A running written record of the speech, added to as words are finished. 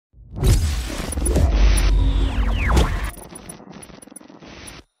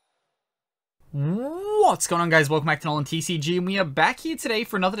What's going on, guys? Welcome back to NolanTCG, and we are back here today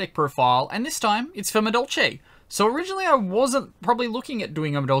for another deck profile, and this time it's for Madolche. So originally I wasn't probably looking at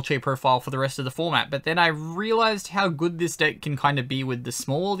doing a Madolche profile for the rest of the format, but then I realized how good this deck can kind of be with the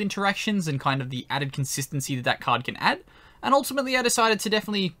small world interactions and kind of the added consistency that that card can add, and ultimately I decided to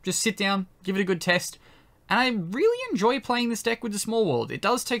definitely just sit down, give it a good test, and I really enjoy playing this deck with the small world. It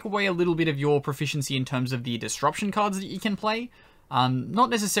does take away a little bit of your proficiency in terms of the disruption cards that you can play. Not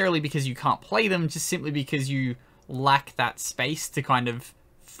necessarily because you can't play them, just simply because you lack that space to kind of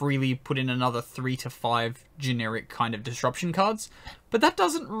freely put in another 3 to 5 generic kind of disruption cards. But that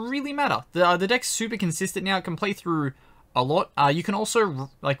doesn't really matter. The deck's super consistent now. It can play through a lot. You can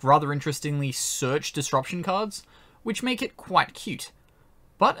also, like, rather interestingly search disruption cards, which make it quite cute.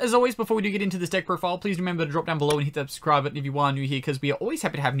 But as always, before we do get into this deck profile, please remember to drop down below and hit that subscribe button if you are new here, because we are always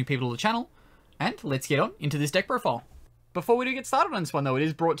happy to have new people to the channel. And let's get on into this deck profile. Before we do get started on this one, though, it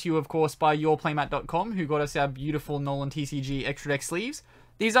is brought to you, of course, by yourplaymat.com, who got us our beautiful NolanTCG Extra Deck sleeves.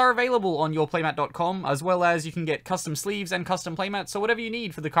 These are available on yourplaymat.com, as well as you can get custom sleeves and custom playmats, so whatever you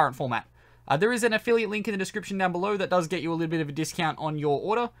need for the current format. There is an affiliate link in the description down below that does get you a little bit of a discount on your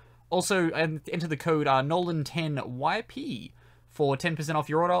order. Also, enter the code NOLAN10YP for 10% off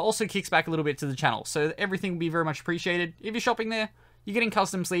your order. Also kicks back a little bit to the channel, so everything will be very much appreciated. If you're shopping there, you're getting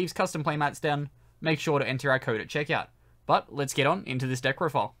custom sleeves, custom playmats done. Make sure to enter our code at checkout. But let's get on into this deck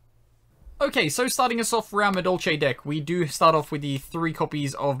profile. Okay, so starting us off for our Madolche deck, we do start off with the 3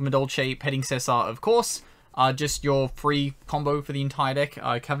 copies of Madolche Petting Cessar, of course. Just your free combo for the entire deck.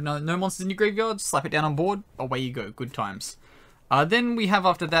 Have no monsters in your graveyard, slap it down on board, away you go, good times. Then we have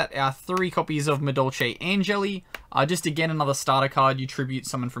after that our 3 copies of Madolche Angeli. Just again another starter card, you tribute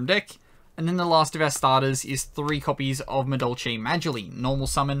summon from deck. And then the last of our starters is 3 copies of Madolche Magili, normal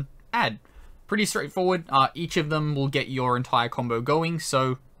summon, add. Pretty straightforward. Each of them will get your entire combo going,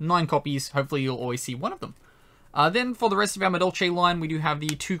 so 9 copies. Hopefully you'll always see one of them. Then for the rest of our Madolche line, we do have the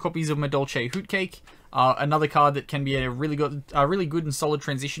 2 copies of Madolche Hootcake, another card that can be a really good and solid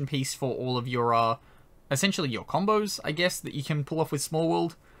transition piece for all of your, essentially your combos, I guess, that you can pull off with Small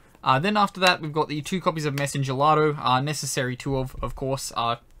World. Then after that, we've got the 2 copies of Messengelato, necessary 2 of course.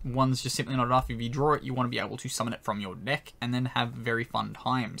 One's just simply not enough. If you draw it, you want to be able to summon it from your deck, and then have very fun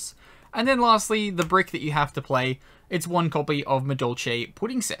times. And then lastly, the brick that you have to play, it's 1 copy of Madolche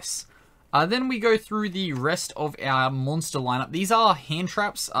Pudding Cess. Then we go through the rest of our monster lineup. These are hand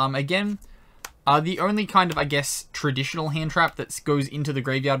traps. Again, the only kind of, I guess, traditional hand trap that goes into the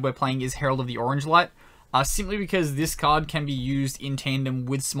graveyard we're playing is Herald of the Orange Light. Simply because this card can be used in tandem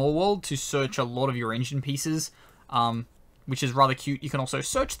with Small World to search a lot of your engine pieces, which is rather cute. You can also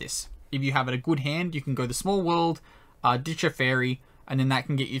search this. If you have it a good hand, you can go the Small World, ditch a fairy, and then that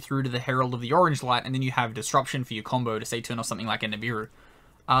can get you through to the Herald of the Orange Light, and then you have Disruption for your combo to say turn off something like a Nibiru.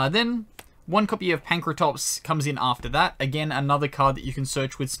 Then 1 copy of Pancratops comes in after that. Again, another card that you can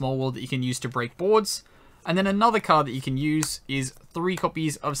search with Small World that you can use to break boards. And then another card that you can use is 3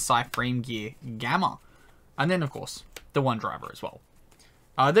 copies of Cyframe Gear Gamma. And then, of course, the 1 driver as well.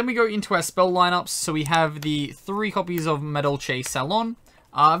 Then we go into our spell lineups. So we have the 3 copies of Madolche Salon.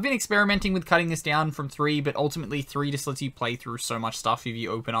 I've been experimenting with cutting this down from 3, but ultimately 3 just lets you play through so much stuff if you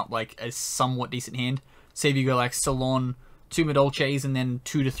open up like a somewhat decent hand. Say if you go like Salon, 2 Madolches, and then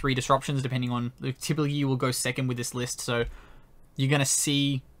 2 to 3 disruptions, depending on... Typically you will go second with this list, so you're going to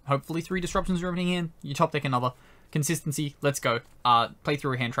see hopefully 3 disruptions you're opening in. You top deck another. Consistency, let's go. Play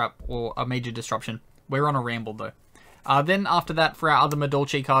through a hand trap or a major disruption. We're on a ramble though. Then after that, for our other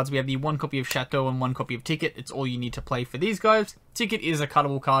Madolche cards, we have the 1 copy of Chateau and 1 copy of Ticket. It's all you need to play for these guys. Ticket is a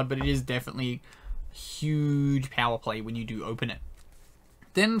cuttable card, but it is definitely huge power play when you do open it.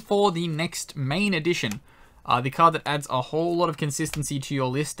 Then for the next main addition, the card that adds a whole lot of consistency to your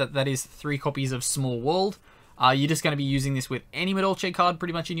list, that is 3 copies of Small World. You're just going to be using this with any Madolche card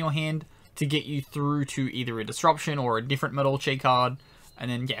pretty much in your hand to get you through to either a Disruption or a different Madolche card.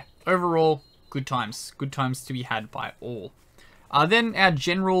 And then, yeah, overall... Good times to be had by all. Then our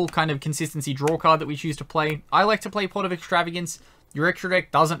general kind of consistency draw card that we choose to play. I like to play Pot of Extravagance. Your extra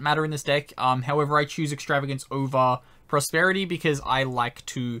deck doesn't matter in this deck. However, I choose Extravagance over Prosperity because I like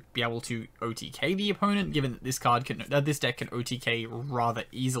to be able to OTK the opponent, given that this deck can OTK rather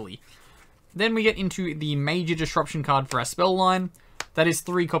easily. Then we get into the major disruption card for our spell line. That is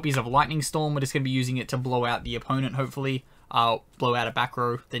 3 copies of Lightning Storm. We're just going to be using it to blow out the opponent, hopefully. Blow out a back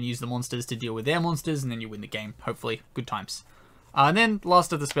row, then use the monsters to deal with their monsters, and then you win the game, hopefully. Good times. And then,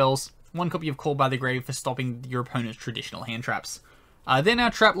 last of the spells, 1 copy of Call by the Grave for stopping your opponent's traditional hand traps. Then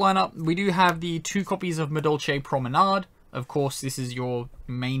our trap lineup, we do have the 2 copies of Madolche Promenade. Of course, this is your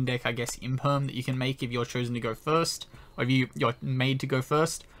main deck, I guess, imperm that you can make if you're chosen to go first, or if you're made to go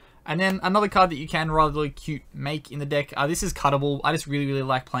first. And then another card that you can rather cute make in the deck, this is cuttable, I just really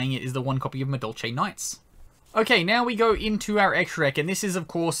like playing it, is the 1 copy of Madolche Knights. Okay, now we go into our extra deck, and this is of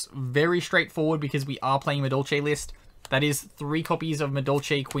course very straightforward because we are playing Madolche list. That is 3 copies of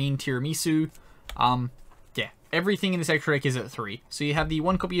Madolche Queen Tiramisu. Yeah, everything in this extra deck is at 3. So you have the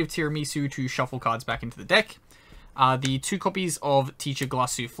 1 copy of Tiramisu to shuffle cards back into the deck. The 2 copies of Teacher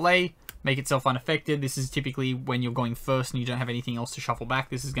Glass Souffle, make itself unaffected. This is typically when you're going first and you don't have anything else to shuffle back.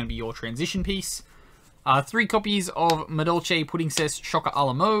 This is going to be your transition piece. 3 copies of Madolche Pudding Cess Shocker a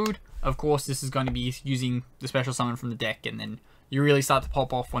la Mode. Of course, this is going to be using the special summon from the deck, and then you really start to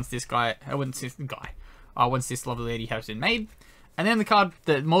pop off once this once this lovely lady has been made. And then the card,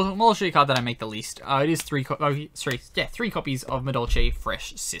 the Madolche card that I make the least, it is 3 copies of Madolche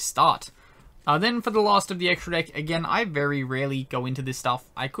Fresh Sistart. Then for the last of the extra deck, again, I very rarely go into this stuff.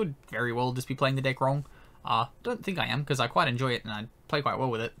 I could very well just be playing the deck wrong. Don't think I am, because I quite enjoy it and I play quite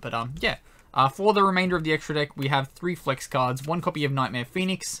well with it. But yeah, for the remainder of the extra deck, we have 3 flex cards, 1 copy of Nightmare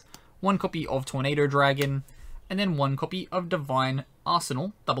Phoenix, 1 copy of Tornado Dragon, and then 1 copy of Divine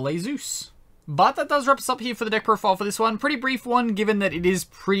Arsenal AA Zeus. But that does wrap us up here for the deck profile for this one. Pretty brief one, given that it is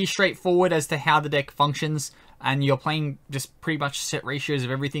pretty straightforward as to how the deck functions, and you're playing just pretty much set ratios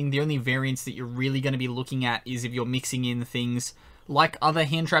of everything. The only variance that you're really going to be looking at is if you're mixing in things like other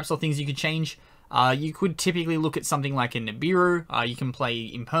hand traps or things you could change. You could typically look at something like a Nibiru. You can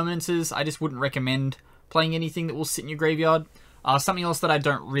play Impermanences. I just wouldn't recommend playing anything that will sit in your graveyard. Something else that I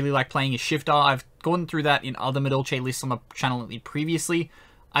don't really like playing is Shifter. I've gone through that in other Madolche lists on the channel previously.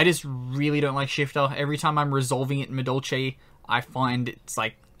 I just really don't like Shifter. Every time I'm resolving it in Madolche, I find it's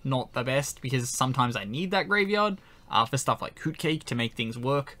like not the best because sometimes I need that graveyard for stuff like Hootcake to make things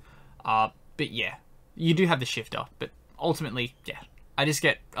work. But yeah, you do have the Shifter, but ultimately, yeah, I just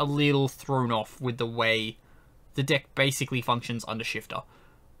get a little thrown off with the way the deck basically functions under Shifter.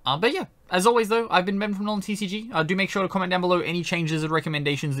 But yeah, as always though, I've been Ben from NolanTCG. Do make sure to comment down below any changes or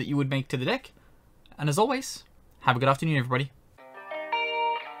recommendations that you would make to the deck. And as always, have a good afternoon everybody.